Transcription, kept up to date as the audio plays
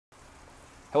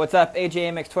Hey, what's up?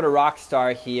 AJMX Twitter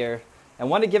Rockstar here. And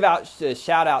want to give out a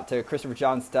shout out to Christopher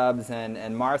John Stubbs and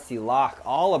Marci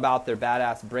all about their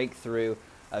badass breakthrough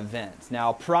events.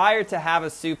 Now, prior to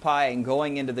Havasupai and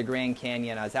going into the Grand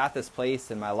Canyon, I was at this place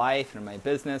in my life and in my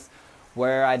business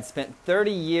where I'd spent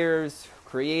 30 years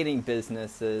creating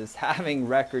businesses, having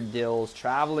record deals,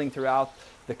 traveling throughout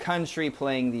the country,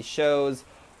 playing these shows,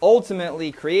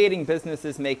 ultimately creating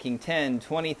businesses, making $10,000,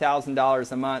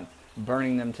 $20,000 a month,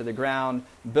 burning them to the ground,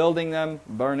 building them,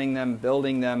 burning them,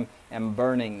 building them, and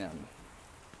burning them.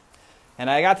 And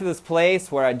I got to this place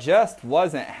where I just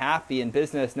wasn't happy in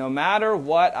business. No matter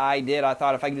what I did, I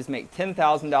thought if I could just make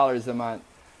 $10,000 a month,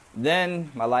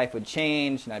 then my life would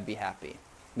change and I'd be happy.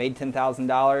 Made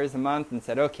 $10,000 a month and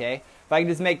said, okay, if I could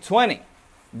just make 20,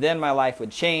 then my life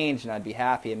would change and I'd be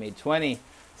happy. I made 20,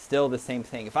 still the same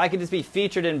thing. If I could just be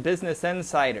featured in Business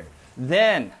Insider,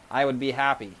 then I would be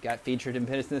happy. Got featured in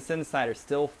Business Insider,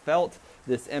 still felt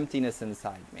this emptiness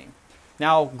inside me.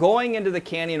 Now, going into the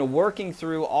canyon and working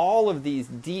through all of these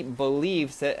deep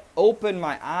beliefs that opened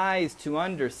my eyes to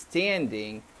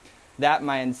understanding that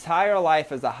my entire life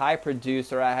as a high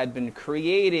producer I had been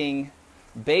creating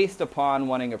based upon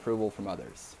wanting approval from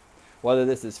others. Whether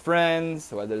this is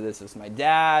friends, whether this is my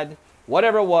dad,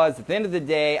 whatever it was, at the end of the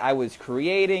day, I was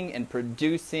creating and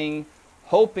producing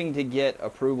hoping to get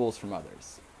approvals from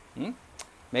others.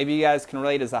 Maybe you guys can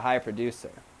relate as a high producer.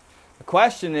 The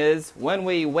question is, when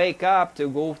we wake up to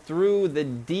go through the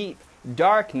deep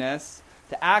darkness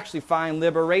to actually find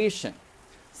liberation.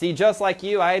 See, just like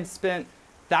you, I had spent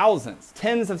thousands,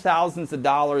 tens of thousands of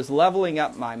dollars leveling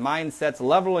up my mindsets,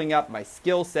 leveling up my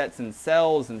skill sets and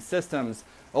sales and systems.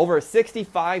 Over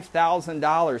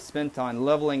 $65,000 spent on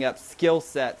leveling up skill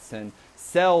sets and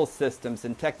sales systems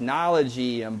and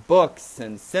technology and books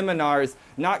and seminars,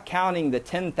 not counting the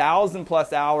 10,000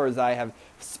 plus hours I have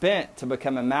spent to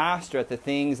become a master at the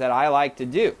things that I like to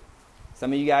do.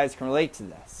 Some of you guys can relate to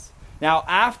this. Now,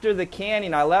 after the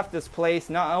canyon, I left this place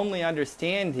not only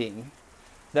understanding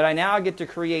that I now get to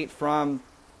create from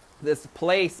this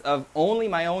place of only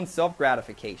my own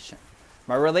self-gratification.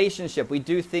 My relationship, we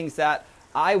do things that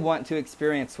I want to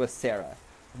experience with Sarah.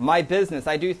 My business,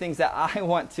 I do things that I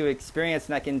want to experience,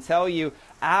 and I can tell you,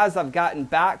 as I've gotten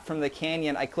back from the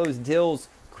canyon, I close deals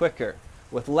quicker,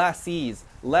 with less ease,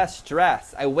 less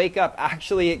stress. I wake up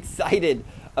actually excited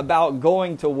about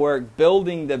going to work,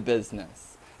 building the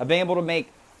business. I've been able to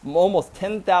make almost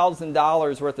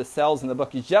 $10,000 worth of sales in the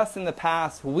book just in the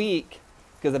past week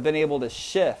because I've been able to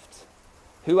shift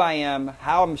who I am,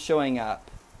 how I'm showing up.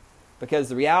 Because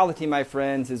the reality, my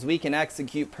friends, is we can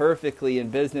execute perfectly in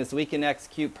business. We can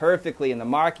execute perfectly in the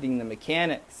marketing, the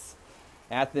mechanics.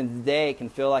 At the end of the day, it can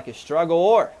feel like a struggle,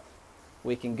 or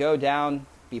we can go down,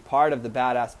 be part of the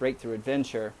badass breakthrough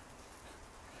adventure,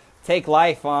 take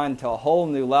life on to a whole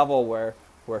new level where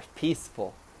we're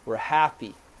peaceful, we're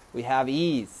happy, we have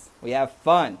ease, we have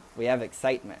fun, we have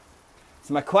excitement.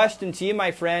 So my question to you,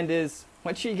 my friend, is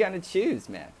what are you going to choose,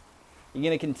 man? You're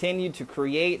going to continue to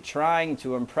create, trying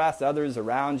to impress others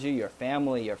around you, your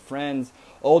family, your friends,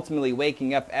 ultimately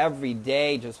waking up every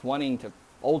day just wanting to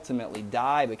ultimately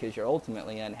die because you're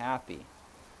ultimately unhappy?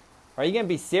 Or are you going to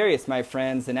be serious, my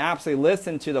friends, and absolutely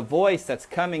listen to the voice that's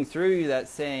coming through you that's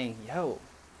saying, yo,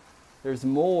 there's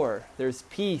more, there's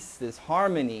peace, there's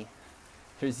harmony,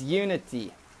 there's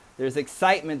unity, there's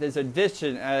excitement, there's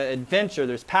adventure,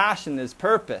 there's passion, there's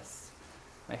purpose?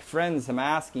 My friends, I'm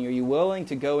asking, are you willing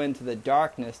to go into the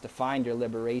darkness to find your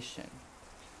liberation?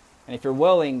 And if you're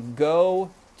willing,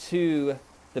 go to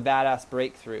the badass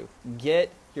breakthrough. Get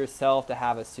yourself to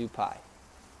Havasupai.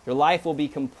 Your life will be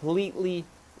completely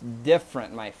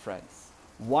different, my friends.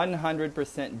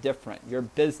 100% different. Your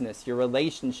business, your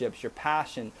relationships, your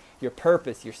passion, your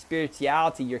purpose, your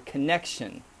spirituality, your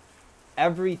connection.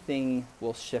 Everything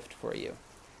will shift for you.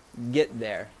 Get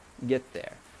there. Get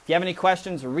there. If you have any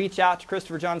questions, reach out to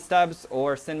Christopher John Stubbs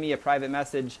or send me a private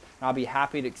message. I'll be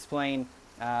happy to explain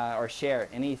or share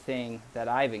anything that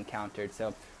I've encountered.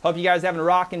 So hope you guys are having a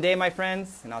rocking day, my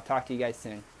friends, and I'll talk to you guys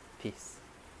soon. Peace.